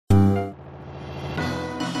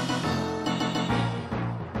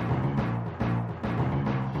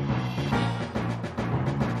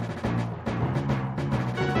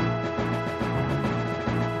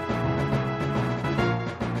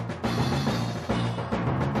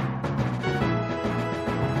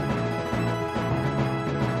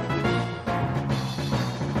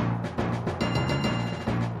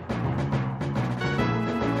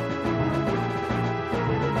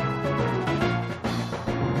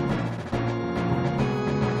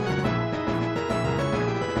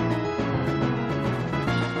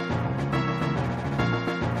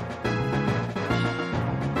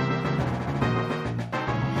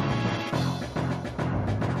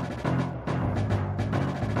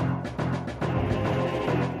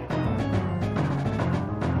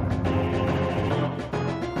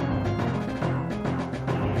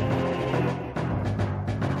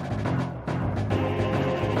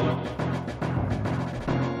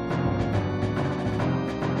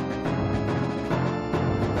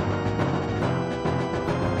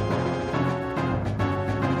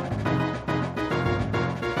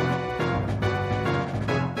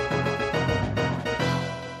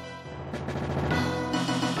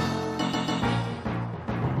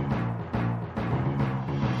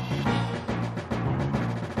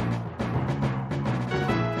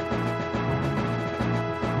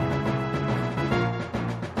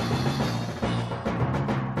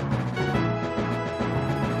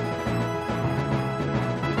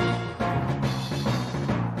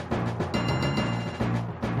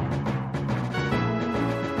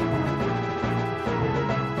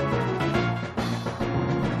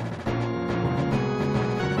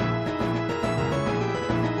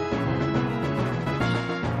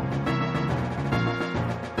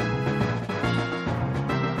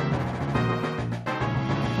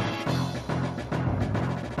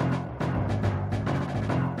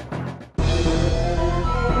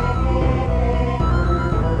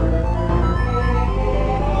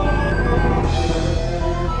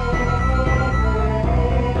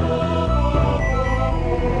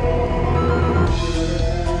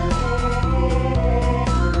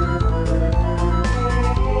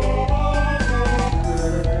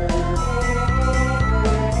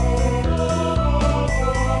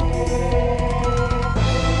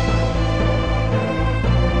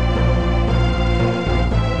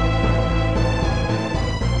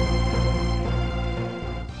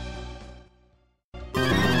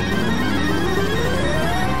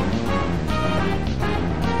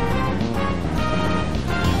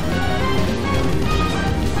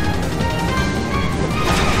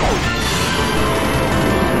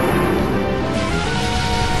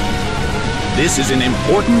This is an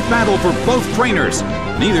important battle for both trainers.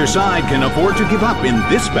 Neither side can afford to give up in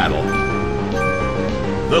this battle.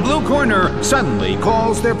 The blue corner suddenly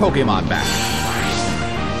calls their Pokémon back.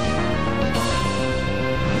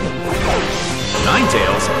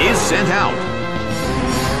 Ninetales is sent out.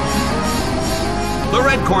 The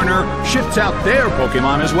red corner shifts out their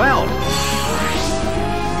Pokémon as well.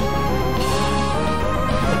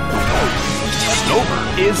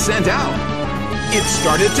 Snover is sent out. It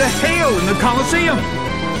started to hail in the Colosseum.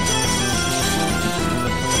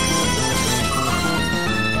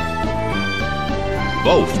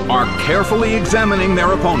 Both are carefully examining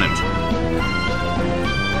their opponent.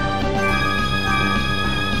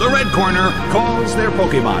 The red corner calls their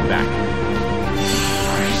Pokémon back.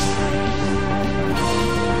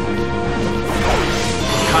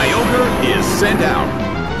 Kyogre is sent out.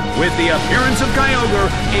 With the appearance of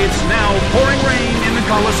Kyogre, it's now pouring rain in the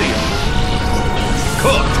Colosseum.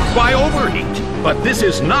 Cooked by overheat, but this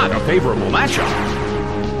is not a favorable matchup.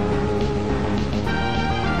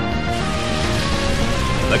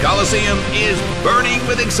 The Colosseum is burning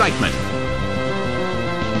with excitement.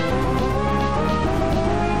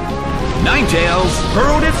 Ninetales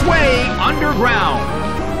burrowed its way underground.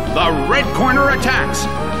 The red corner attacks,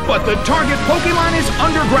 but the target Pokémon is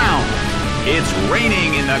underground. It's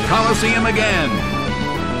raining in the Colosseum again.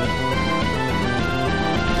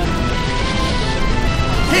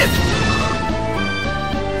 Hit!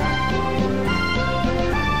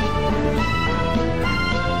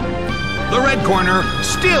 The red corner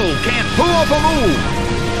still can't pull off a move.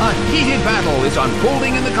 A heated battle is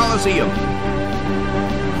unfolding in the Colosseum.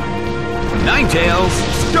 Ninetales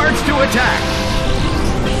starts to attack.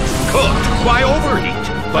 Cooked by overheat,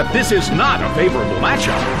 but this is not a favorable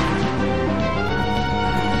matchup.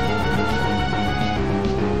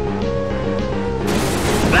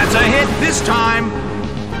 That's a hit this time.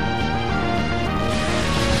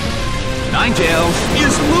 Ninetales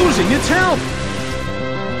is losing its health.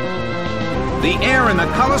 The air in the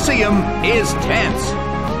Colosseum is tense.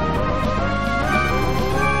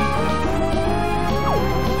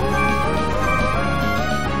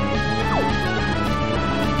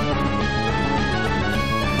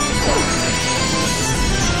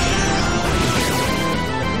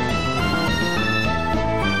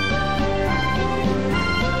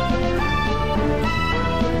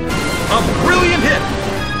 A brilliant hit!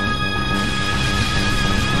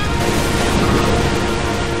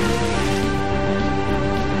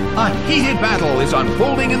 A heated battle is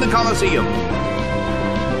unfolding in the Colosseum.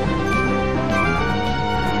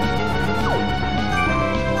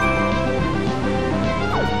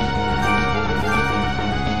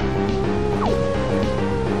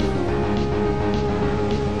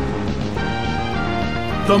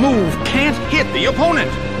 The move can't hit the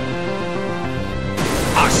opponent.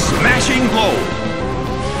 A smashing blow.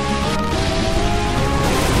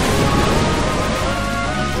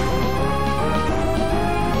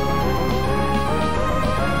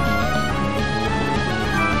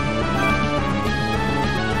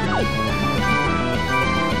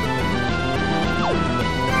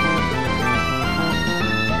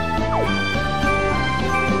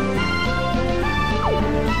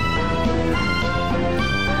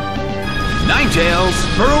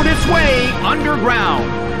 Ninetales burrowed its way underground.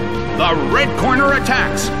 The red corner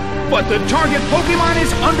attacks, but the target Pokémon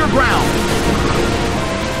is underground.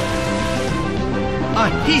 A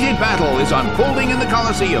heated battle is unfolding in the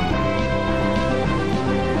Colosseum.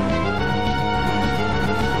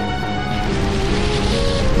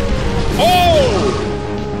 Oh!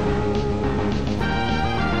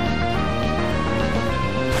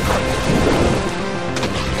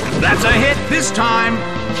 That's a hit this time.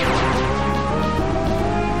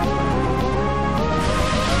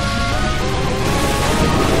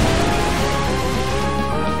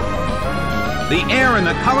 The air in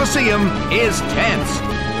the Colosseum is tense.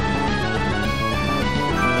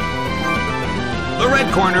 The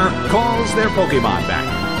red corner calls their Pokémon back.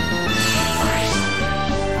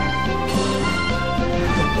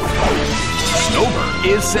 Snover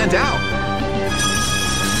is sent out.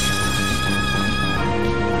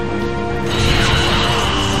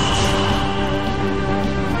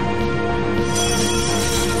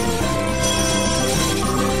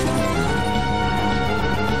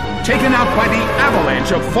 Taken out by the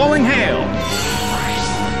avalanche of falling hail.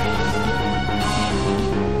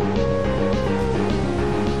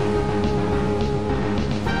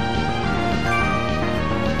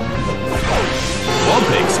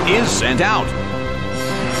 Vulpix is sent out.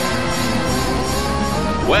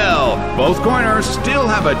 Well, both corners still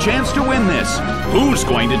have a chance to win this. Who's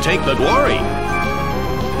going to take the glory?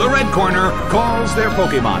 The red corner calls their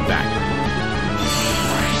Pokémon back.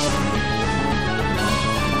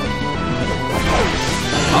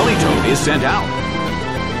 Politoed is sent out.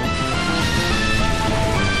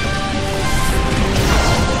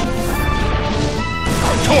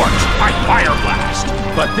 Torch by Fire Blast.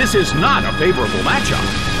 But this is not a favorable matchup.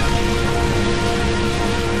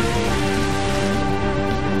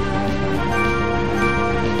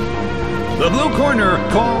 The blue corner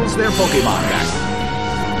calls their Pokémon back.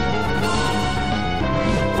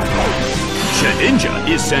 Shedinja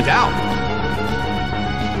is sent out.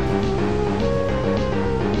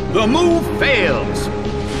 The move fails.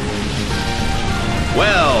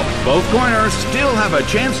 Well, both corners still have a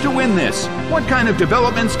chance to win this. What kind of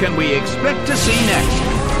developments can we expect to see next?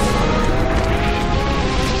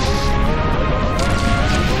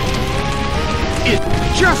 It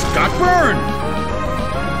just got burned!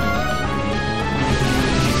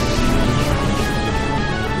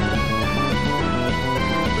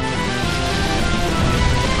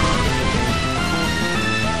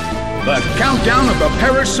 The countdown of the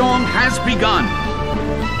Perish song has begun.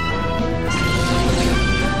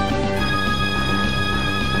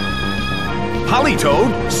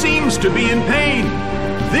 Politoed seems to be in pain.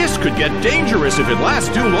 This could get dangerous if it lasts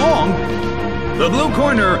too long. The blue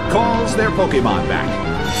corner calls their Pokémon back.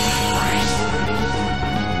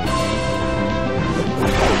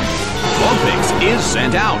 Vulpix is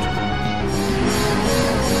sent out.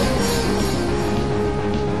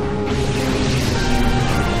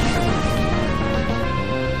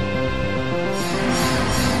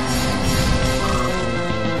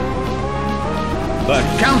 The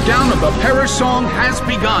countdown of the Perish song has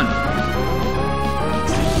begun.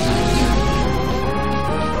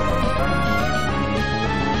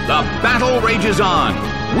 The battle rages on.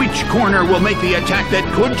 Which corner will make the attack that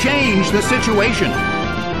could change the situation?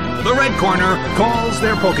 The red corner calls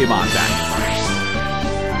their Pokémon back.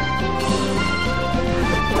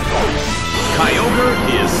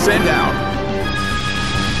 Kyogre is sent out.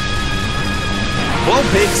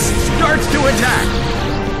 Vulpix starts to attack.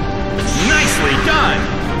 Nicely done!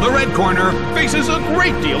 The red corner faces a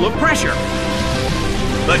great deal of pressure.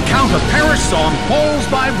 The Count of Perish song falls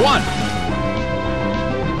by 1.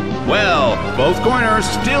 Well, both corners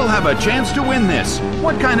still have a chance to win this.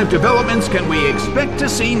 What kind of developments can we expect to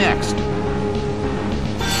see next?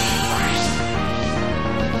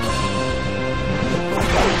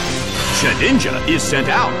 Shedinja is sent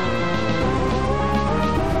out.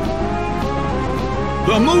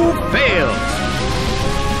 The move fails.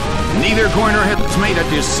 Neither corner has made a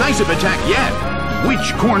decisive attack yet.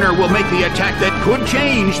 Which corner will make the attack that could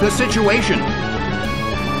change the situation?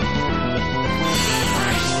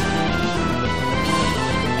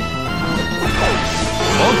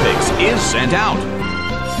 Vulpix is sent out.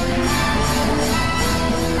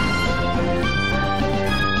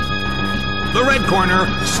 The red corner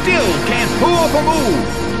still can't pull off a move.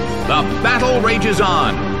 The battle rages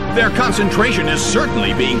on. Their concentration is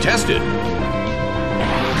certainly being tested.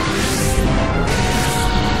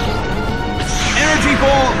 Energy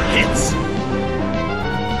ball hits.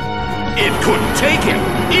 It couldn't take him.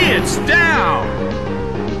 It's down.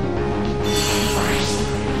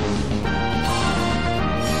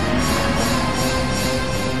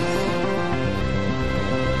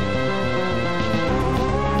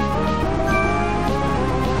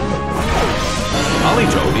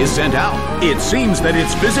 Politoed is sent out. It seems that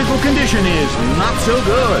its physical condition is not so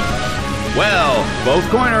good. Well, both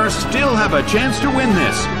corners still have a chance to win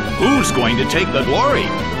this. Who's going to take the glory?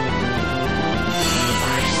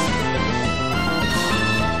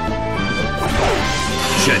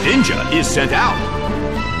 Shedinja is sent out.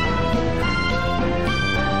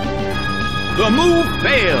 The move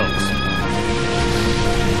fails.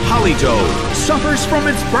 Politoed suffers from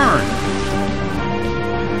its burn.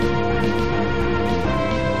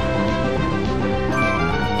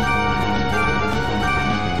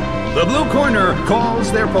 The blue corner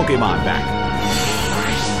calls their Pokémon back.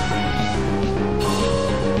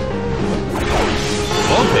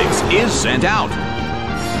 Vulpix is sent out.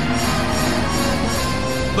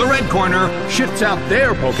 The red corner shifts out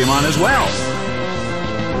their Pokémon as well.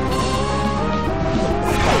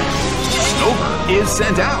 Snover is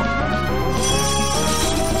sent out.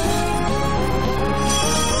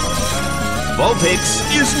 Vulpix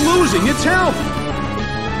is losing its health.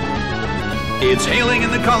 It's hailing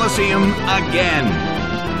in the Colosseum again.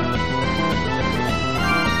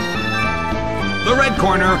 The red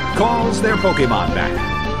corner calls their Pokémon back.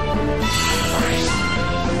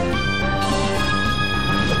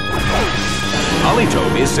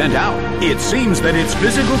 Politoed is sent out. It seems that its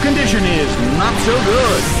physical condition is not so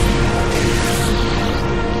good.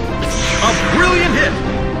 A brilliant hit!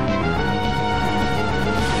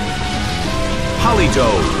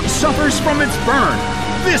 Politoed suffers from its burn.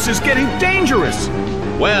 This is getting dangerous.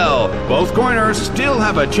 Well, both corners still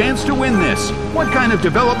have a chance to win this. What kind of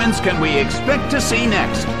developments can we expect to see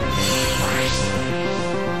next?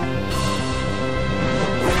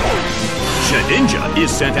 Shedinja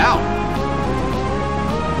is sent out.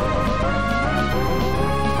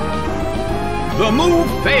 The move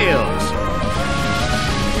fails.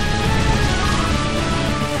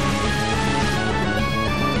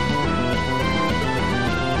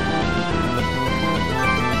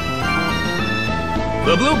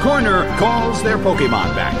 The blue corner calls their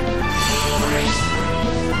Pokémon back.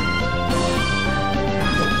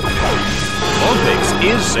 Vulpix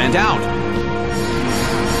is sent out.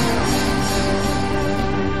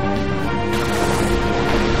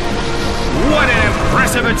 What an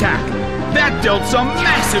impressive attack! That dealt some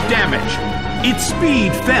massive damage. Its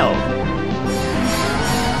speed fell.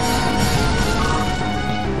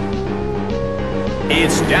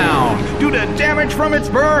 It's down due to damage from its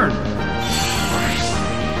burn.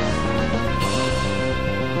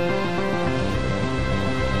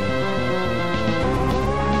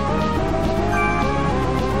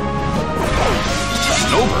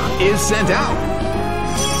 Snover is sent out.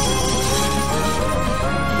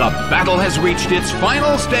 The battle has reached its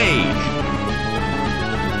final stage.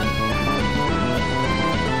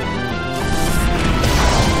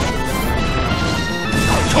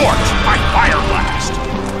 Torch by Fire Blast.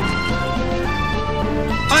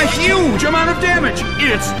 A huge amount of damage.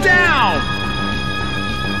 It's down.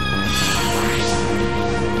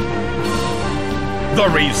 The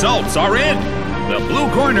results are in. The blue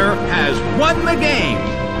corner has won the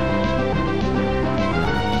game.